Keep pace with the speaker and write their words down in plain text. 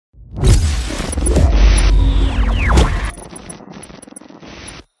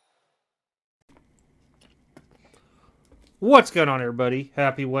What's going on, everybody?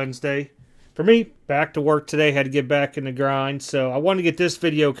 Happy Wednesday. For me, back to work today. Had to get back in the grind, so I wanted to get this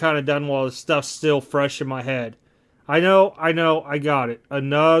video kind of done while the stuff's still fresh in my head. I know, I got it.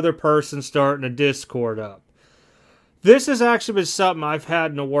 Another person starting a Discord up. This has actually been something I've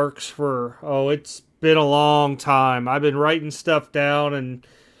had in the works for, it's been a long time. I've been writing stuff down, and,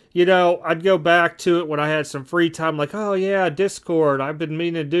 I'd go back to it when I had some free time, like, oh yeah, Discord, I've been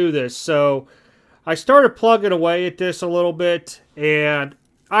meaning to do this, so I started plugging away at this a little bit, and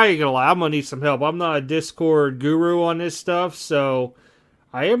I ain't gonna lie, I'm gonna need some help. I'm not a Discord guru on this stuff, so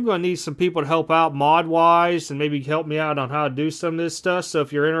I am gonna need some people to help out mod-wise and maybe help me out on how to do some of this stuff. So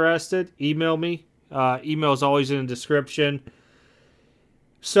if you're interested, email me. Email is always in the description.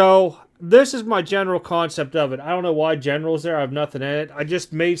 So this is my general concept of it. I don't know why general's there. I have nothing in it. I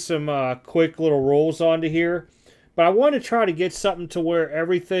just made some quick little rules onto here. But I want to try to get something to where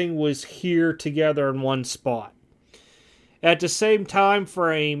everything was here together in one spot. At the same time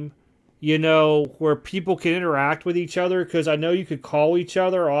frame, where people can interact with each other, because I know you could call each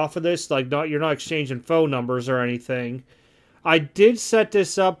other off of this, like you're not exchanging phone numbers or anything. I did set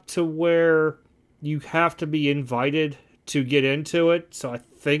this up to where you have to be invited to get into it, so I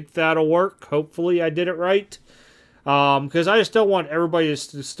think that'll work. Hopefully I did it right. Because I just don't want everybody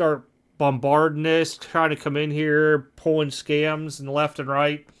to start bombarding this, trying to come in here, pulling scams and left and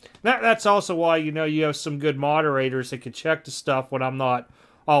right. That's also why, you have some good moderators that can check the stuff when I'm not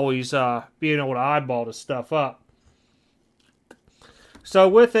always being able to eyeball the stuff up. So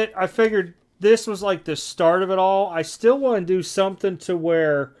with it, I figured this was like the start of it all. I still want to do something to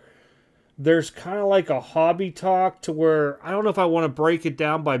where there's kind of like a hobby talk to where I don't know if I want to break it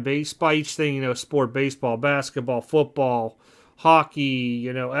down by each thing, sport, baseball, basketball, football, hockey,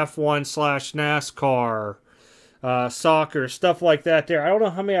 F1/NASCAR, soccer, stuff like that there. I don't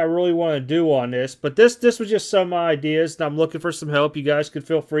know how many I really want to do on this, but this was just some ideas, and I'm looking for some help. You guys could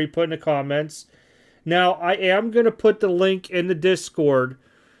feel free to put in the comments. Now, I am going to put the link in the Discord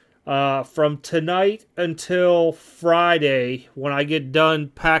from tonight until Friday when I get done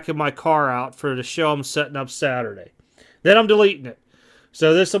packing my car out for the show I'm setting up Saturday. Then I'm deleting it.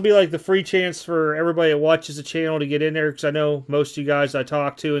 So this will be like the free chance for everybody that watches the channel to get in there, because I know most of you guys I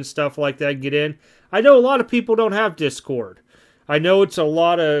talk to and stuff like that get in. I know a lot of people don't have Discord. I know it's a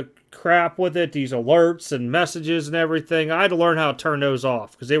lot of crap with it, these alerts and messages and everything. I had to learn how to turn those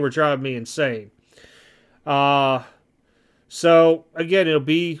off because they were driving me insane. So again, it'll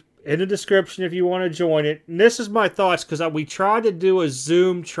be in the description if you want to join it. And this is my thoughts, because we tried to do a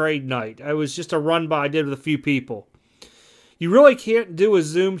Zoom trade night. It was just a run-by I did with a few people. You really can't do a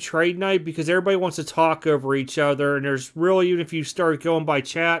Zoom trade night because everybody wants to talk over each other, and there's really, even if you start going by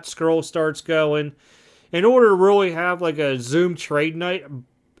chat, scroll starts going. In order to really have like a Zoom trade night,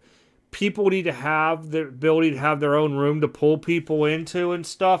 people need to have the ability to have their own room to pull people into and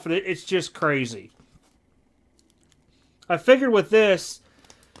stuff, and it's just crazy. I figured with this,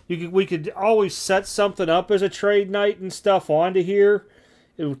 we could always set something up as a trade night and stuff onto here.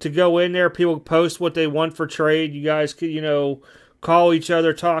 To go in there, people post what they want for trade. You guys could, call each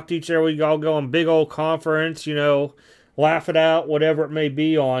other, talk to each other. We all go on big old conference, laugh it out, whatever it may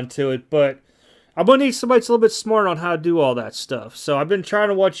be onto it. But I'm going to need somebody that's a little bit smart on how to do all that stuff. So I've been trying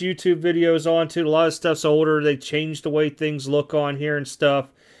to watch YouTube videos onto it. A lot of stuff's older. They changed the way things look on here and stuff.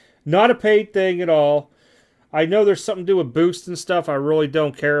 Not a paid thing at all. I know there's something to do with Boost and stuff. I really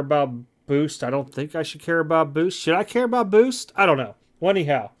don't care about Boost. I don't think I should care about Boost. Should I care about Boost? I don't know. Well,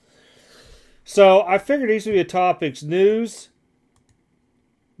 anyhow, so I figured these would be the topics. News.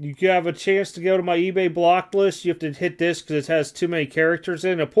 You have a chance to go to my eBay block list. You have to hit this because it has too many characters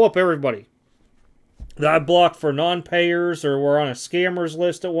in it. It'll pull up everybody that I blocked for non-payers or were on a scammers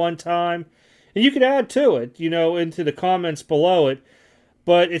list at one time. And you can add to it, into the comments below it.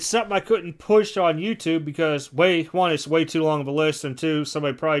 But it's something I couldn't push on YouTube because, one, it's way too long of a list, and two,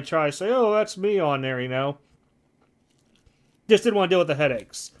 somebody probably try to say, oh, that's me on there, Just didn't want to deal with the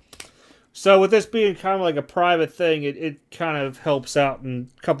headaches. So with this being kind of like a private thing, it kind of helps out in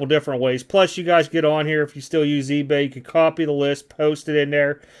a couple different ways. Plus, you guys get on here. If you still use eBay, you can copy the list, post it in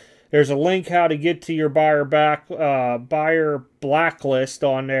there. There's a link how to get to your buyer blacklist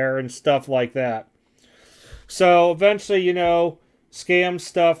on there and stuff like that. So eventually, scam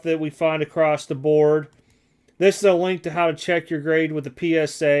stuff that we find across the board. This is a link to how to check your grade with the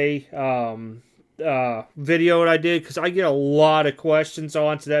PSA video that I did, because I get a lot of questions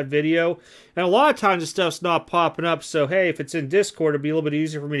onto that video, and a lot of times the stuff's not popping up. So hey, if it's in Discord, it'd be a little bit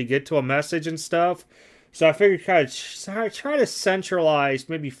easier for me to get to a message and stuff. So I figured kind of try to centralize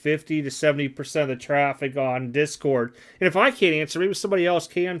maybe 50 to 70% of the traffic on Discord, and if I can't answer, maybe somebody else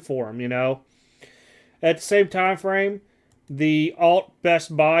can for them. At the same time frame, the alt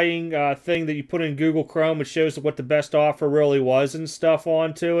best buying thing that you put in Google Chrome. It shows what the best offer really was and stuff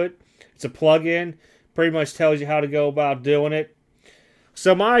onto it. It's a plugin. Pretty much tells you how to go about doing it.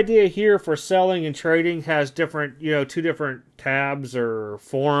 So my idea here for selling and trading has different, two different tabs or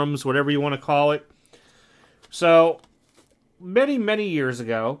forums, whatever you want to call it. So many, many years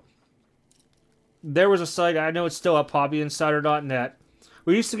ago, there was a site, I know it's still up, hobbyinsider.net.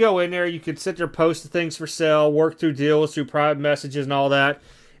 We used to go in there, you could sit there, post the things for sale, work through deals, through private messages and all that.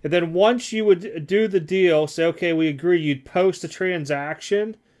 And then once you would do the deal, say, okay, we agree, you'd post a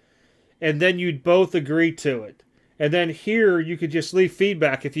transaction, and then you'd both agree to it. And then here, you could just leave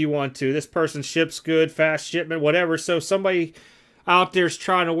feedback if you want to. This person ships good, fast shipment, whatever. So somebody out there's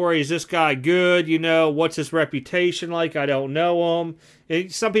trying to worry, is this guy good? What's his reputation like? I don't know him.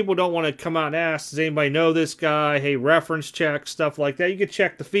 And some people don't want to come out and ask, does anybody know this guy? Hey, reference check, stuff like that. You could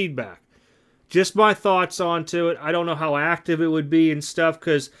check the feedback. Just my thoughts onto it. I don't know how active it would be and stuff,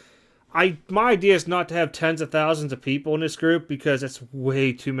 because my idea is not to have tens of thousands of people in this group, because that's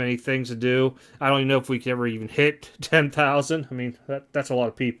way too many things to do. I don't even know if we could ever even hit 10,000. I mean, that's a lot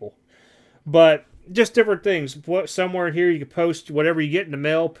of people. But just different things. Somewhere in here you could post whatever you get in the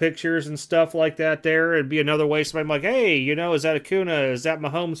mail, pictures and stuff like that there. It'd be another way somebody like, hey, is that Acuna? Is that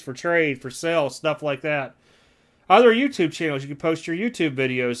Mahomes for trade, for sale, stuff like that. Other YouTube channels, you can post your YouTube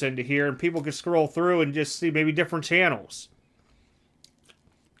videos into here, and people can scroll through and just see maybe different channels.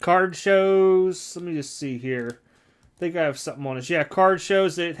 Card shows, let me just see here. I think I have something on this. Yeah, card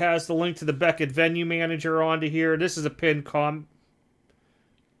shows, it has the link to the Beckett Venue Manager onto here. This is a pinned comment.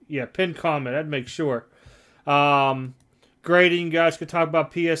 Yeah, pinned comment, I'd make sure. Grading, you guys could talk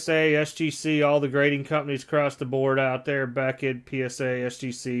about PSA, SGC, all the grading companies across the board out there. Beckett, PSA,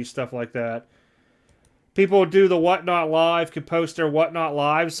 SGC, stuff like that. People do the Whatnot Live, could post their Whatnot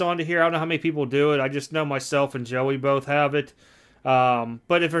Lives onto here. I don't know how many people do it. I just know myself and Joey both have it.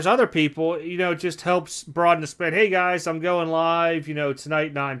 But if there's other people, it just helps broaden the span. Hey guys, I'm going live,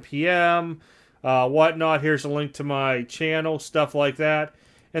 tonight 9 p.m. Whatnot, here's a link to my channel, stuff like that.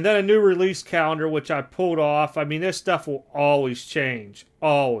 And then a new release calendar, which I pulled off. I mean, this stuff will always change.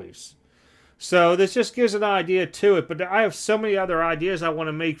 Always. So this just gives an idea to it. But I have so many other ideas I want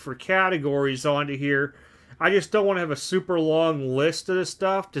to make for categories onto here. I just don't want to have a super long list of this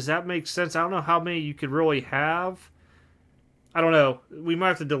stuff. Does that make sense? I don't know how many you could really have. I don't know. We might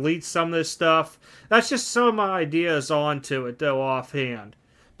have to delete some of this stuff. That's just some of my ideas onto it, though, offhand.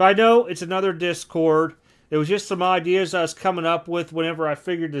 But I know it's another Discord. It was just some ideas I was coming up with whenever I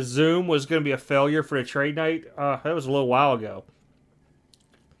figured the Zoom was going to be a failure for the trade night. That was a little while ago.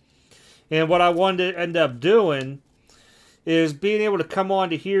 And what I wanted to end up doing is being able to come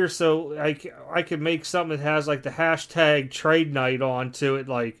onto here so I could make something that has like the hashtag trade night onto it,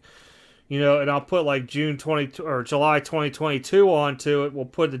 like, and I'll put like June 20 or July 2022 onto it. We'll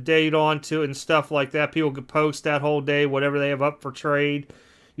put the date onto it and stuff like that. People could post that whole day, whatever they have up for trade.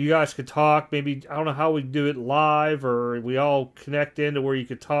 You guys could talk. Maybe, I don't know how we do it live, or we all connect into where you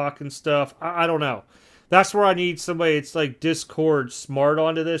could talk and stuff. I don't know. That's where I need somebody that's like Discord smart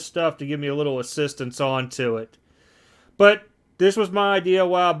onto this stuff to give me a little assistance onto it. But this was my idea a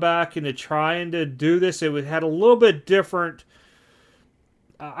while back into trying to do this. It had a little bit different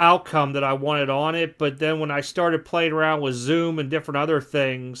outcome that I wanted on it, but then when I started playing around with Zoom and different other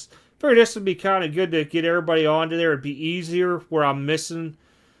things, I figured this would be kind of good to get everybody onto there. It'd be easier where I'm missing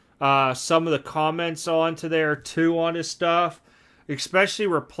some of the comments onto there too on this stuff, especially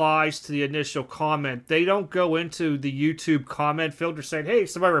replies to the initial comment. They don't go into the YouTube comment filter saying, hey,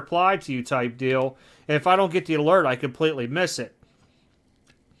 somebody replied to you type deal, and if I don't get the alert, I completely miss it.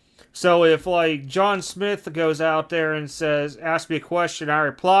 So if like John Smith goes out there and says, ask me a question, I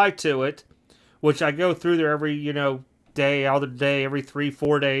reply to it, which I go through there every, day, other day, every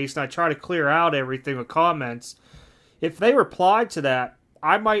 3-4 days, and I try to clear out everything with comments. If they reply to that,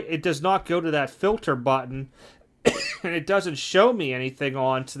 it does not go to that filter button, and it doesn't show me anything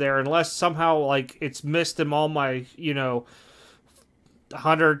onto there unless somehow like it's missed in all my, 100,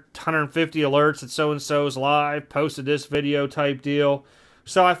 150 alerts that so-and-so's live, posted this video type deal.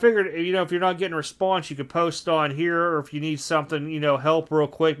 So I figured, if you're not getting a response, you could post on here, or if you need something, help real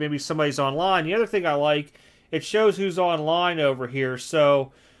quick, maybe somebody's online. The other thing I like, it shows who's online over here.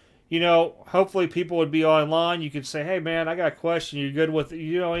 So, hopefully people would be online. You could say, hey man, I got a question. You good with,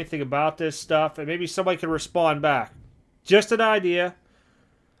 you know anything about this stuff? And maybe somebody could respond back. Just an idea.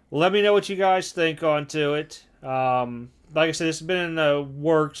 Let me know what you guys think onto it. Like I said, it's been in the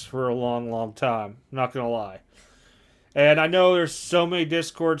works for a long, long time. Not going to lie. And I know there's so many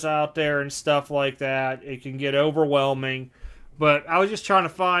Discords out there and stuff like that. It can get overwhelming. But I was just trying to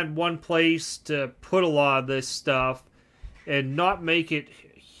find one place to put a lot of this stuff. and not make it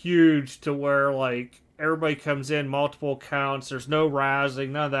huge to where, like, everybody comes in, multiple accounts, there's no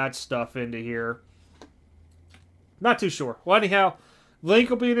razzing, none of that stuff into here. Not too sure. Well, anyhow, link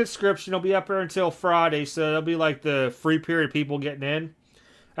will be in the description. It'll be up there until Friday, so it'll be like the free period of people getting in.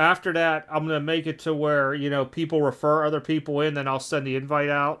 After that, I'm going to make it to where, you know, people refer other people in, then I'll send the invite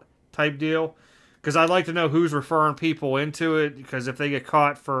out type deal. Because I'd like to know who's referring people into it, because if they get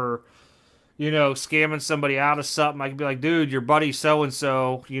caught for, you know, scamming somebody out of something, I can be like, dude, your buddy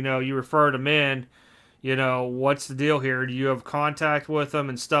so-and-so, you know, you referred him in, you know, what's the deal here? Do you have contact with them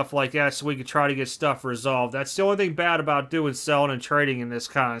and stuff like that, so we can try to get stuff resolved. That's the only thing bad about doing selling and trading in this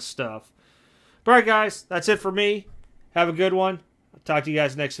kind of stuff. But alright guys, that's it for me. Have a good one. I'll talk to you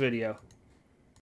guys next video.